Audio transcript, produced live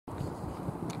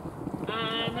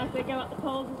And as they go up the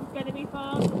poles, this is going to be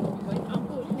fast.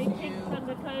 Unfortunately, Pink's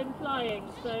under cone flying,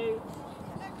 so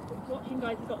watching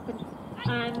guys have got some.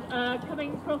 And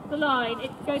coming across the line,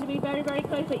 it's going to be very, very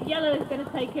close. But yellow is going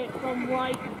to take it from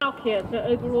white out here. So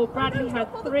overall, Bradley has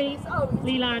 3,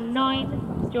 Leland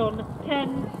 9, John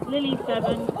 10, Lily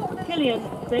 7, Killian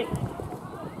 6.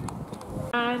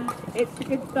 And it's a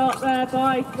good start there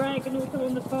by Greg and also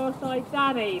on the far side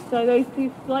Danny. So those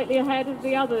two slightly ahead of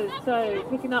the others. So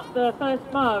picking up the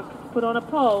first mug to put on a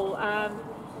pole, and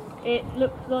it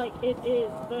looks like it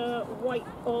is the white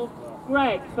of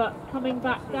Greg, but coming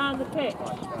back down the pitch,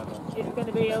 it's going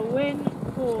to be a win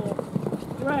for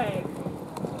Greg.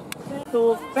 It's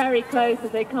all very close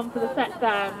as they come to the set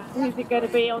down. Who's it going to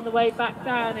be on the way back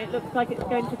down? It looks like it's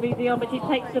going to be Dion, but he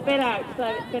takes the bit out, so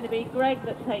it's going to be Greg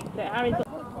that takes it. Harry's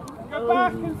go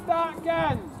back and start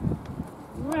again.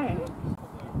 Greg.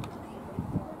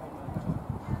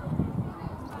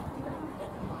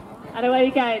 And away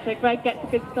we go. So Greg gets a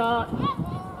good start.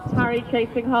 Harry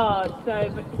chasing hard, so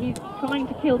but he's trying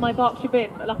to kill my Berkshire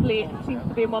bin, but luckily it seems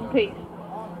to be in one piece.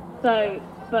 So,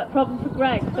 but problem for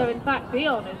Greg. So in fact,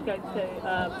 Dion is going to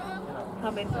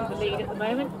come into the lead at the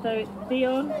moment. So it's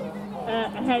Dion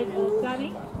ahead of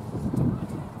Danny.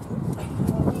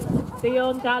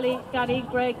 Dion, Danny,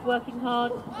 Greg working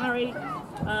hard. Harry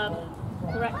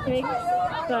correcting.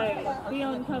 So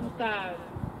Dion comes down.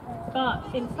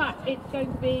 But in fact, it's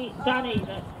going to be Danny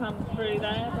that comes through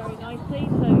there very nicely.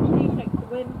 So she takes the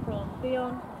win from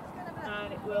Dion,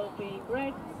 and it will be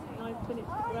Greg. Nice finish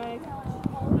to Greg.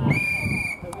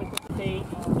 And we can see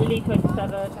Lily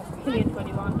 27, Killian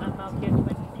 21, and Malkia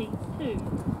 22.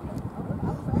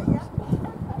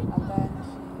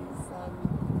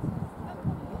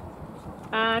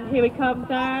 And here we come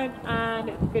down, and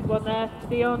it's a good one there for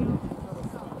Dion.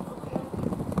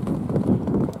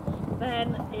 Then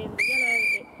in the yellow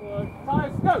it was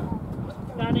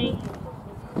Danny,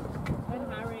 then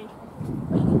Harry,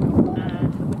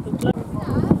 and the whistle blows.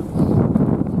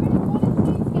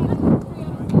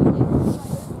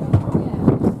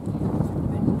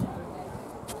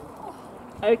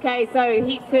 Okay, so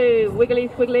heat 2, wiggly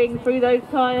squiggling through those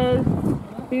tyres.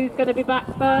 Who's going to be back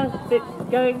first? It's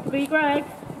going to be Greg.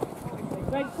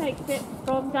 Greg takes it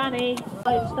from Danny.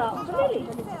 Start for Lily.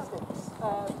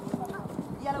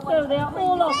 So they are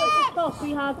all off at the top.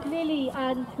 We have Lily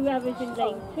and whoever's in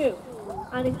lane 2.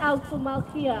 And it's out for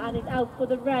Malkia, and it's out for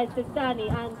the reds of Danny,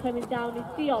 and coming down is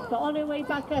Dion. But on her way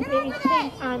back up it is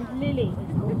Pink and Lily.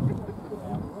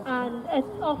 And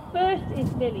off first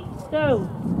is Lily. So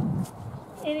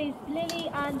it is Lily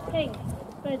and Pink.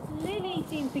 But Lily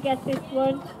seems to get this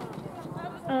one.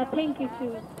 Pink is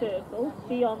through the circle.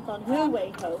 Dion's on her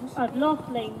way home. I've lost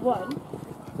lane 1.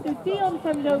 So Dion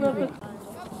comes over for...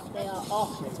 They are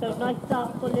off. So nice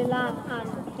start for Lilan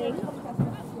and Pink.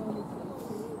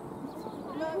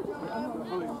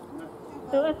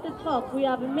 So at the top we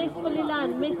have a miss for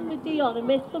Lilan, miss for Dion, a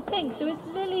miss for Pink. So it's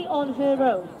Lily on her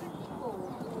own.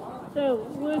 So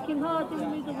working hard in the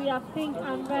middle we have Pink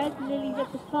and red, Lily's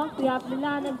at the top. We have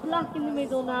Lilan and black in the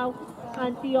middle now,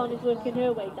 and Dion is working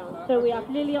her way down. So we have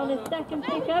Lily on his second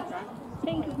pickup.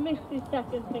 Pink has missed his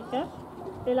second pickup.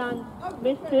 Lilan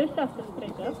missed her second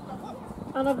pickup.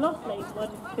 And I've lost lane 1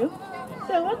 and 2.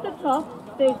 So at the top,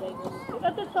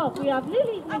 at the top we have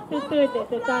Lily's missed her third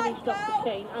lift as Danny's dropped the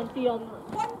chain, and Dion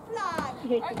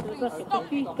hit into the bucket, so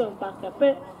she's going back up.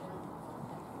 But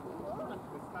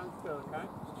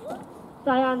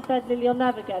Diane said Lily will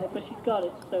never get it, but she's got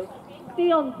it. So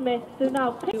Dion's missed, so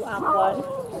now 2 and 1.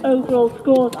 Overall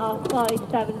scores are 5,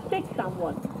 7, 6 and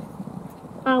 1.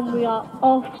 And we are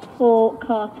off for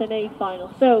Carton A final.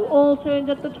 So all turned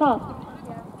at the top.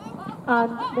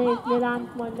 And there's Lilan's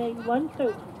my lane 1.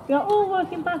 So we are all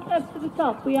working back up to the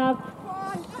top. We have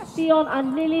Dion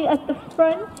and Lily at the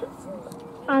front,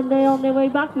 and they're on their way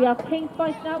back. We have Pink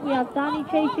fighting out. We have Danny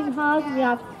chasing hard. We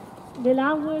have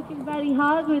Lilan working very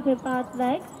hard with her bad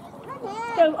legs.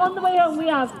 So on the way home we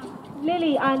have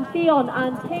Lily and Dion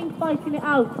and Pink fighting it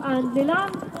out, and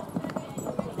Lilan.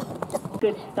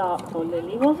 Good start for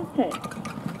Lily, wasn't it?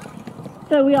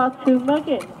 So we are 2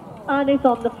 mugging. And it's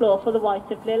on the floor for the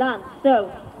white of Lilan. So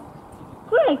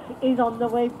Greg is on the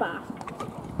way back,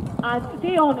 and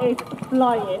Dion is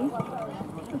flying.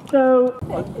 So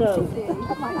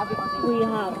we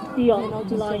have Dion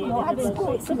flying.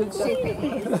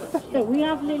 So we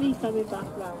have Lily coming back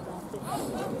round.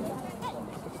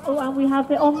 Oh, and we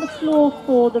have it on the floor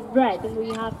for the red, and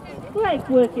we have Greg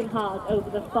working hard over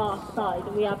the far side,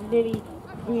 and we have Lily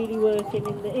really working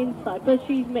in the inside, but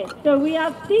she's missed. So we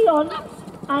have Dion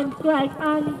and Greg,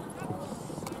 and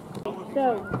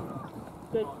so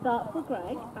Good start for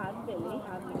Greg and Lily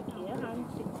and Nakia and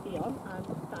Dion and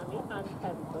Sammy and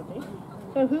everybody.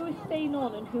 So who is staying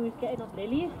on and who is getting off?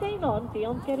 Lily is staying on,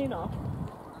 Dion's getting off,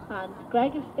 and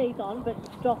Greg has stayed on but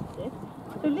dropped it.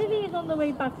 So Lily is on the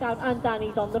way back down and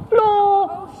Danny's on the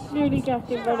floor, nearly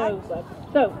getting run over.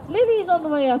 So Lily is on the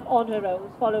way up on her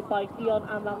own, followed by Dion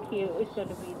and Nakia, who is going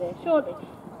to be there shortly.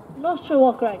 Not sure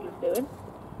what Greg is doing.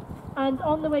 And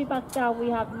on the way back down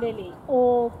we have Lily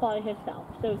all by herself.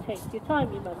 So take your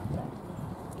time, your mum says.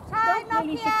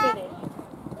 Lily to finish.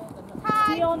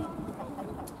 Dion,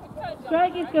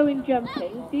 Greg is going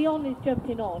jumping. Dion is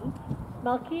jumping on.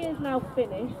 Malkia is now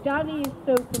finished. Danny is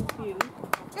so confused.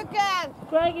 Good girl.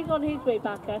 Greg is on his way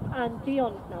back up and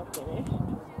Dion is now finished.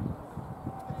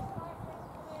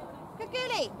 Good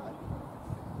girlie.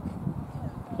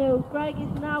 So Greg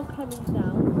is now coming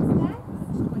down.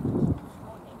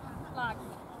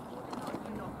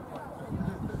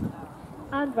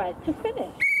 And Red to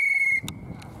finish.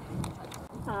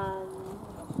 And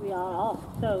we are off.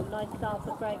 So nice start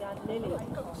for Greg and Lily.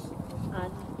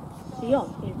 And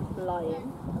Dion is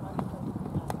flying.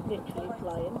 Literally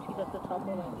flying. She's at the top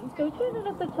already. So turning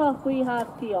at the top we have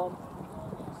Dion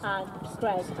and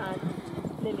Greg and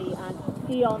Lily, and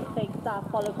Dion takes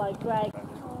that, followed by Greg.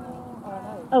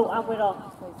 Oh, and we're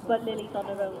off. But Lily's on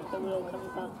her own, so we're all coming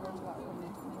back.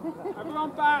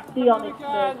 Everyone back. Dion is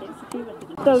flirting.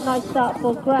 So nice start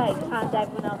for Greg, and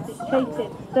everyone else is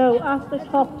chasing. So at the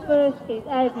top first is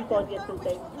everybody at the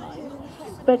same time.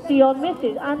 But Dion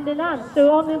misses, and Lilan.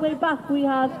 So on their way back we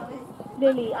have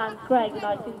Lily and Greg.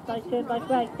 Nice inside turn by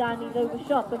Greg. Danny's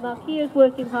overshot, but Malkia's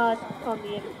working hard on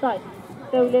the inside.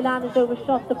 So Lilan has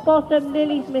overshot the bottom.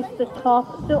 Lily's missed the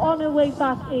top. So on her way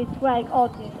back is Greg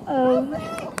on his own.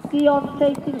 Dion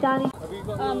chasing Danny.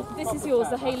 This is yours,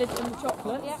 the Haylett and the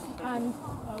chocolate. Yep. And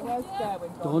where's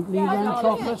Derwin? Don't need any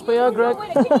chocolates for you, Greg.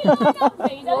 Can you look up,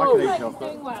 please? Oh, Greg is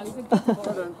doing well. He's a good boy.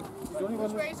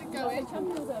 Which way is it going?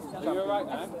 Are you alright,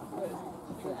 man?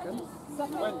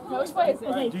 Which way is it?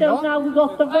 Okay, so now we've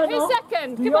got the run Who's off,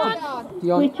 second? Come on.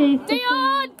 Dion. which is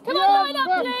Dion! Come on, line up,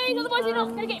 please. Otherwise you're not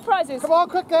going to get your prizes. Come on,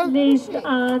 quick then. Liz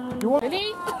and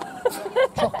Lily?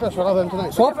 Chocolates, we'll have them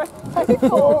tonight. Swap?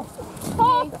 Four.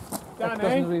 Danny.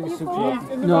 Doesn't really suit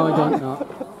you. No, I don't know.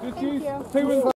 Did you?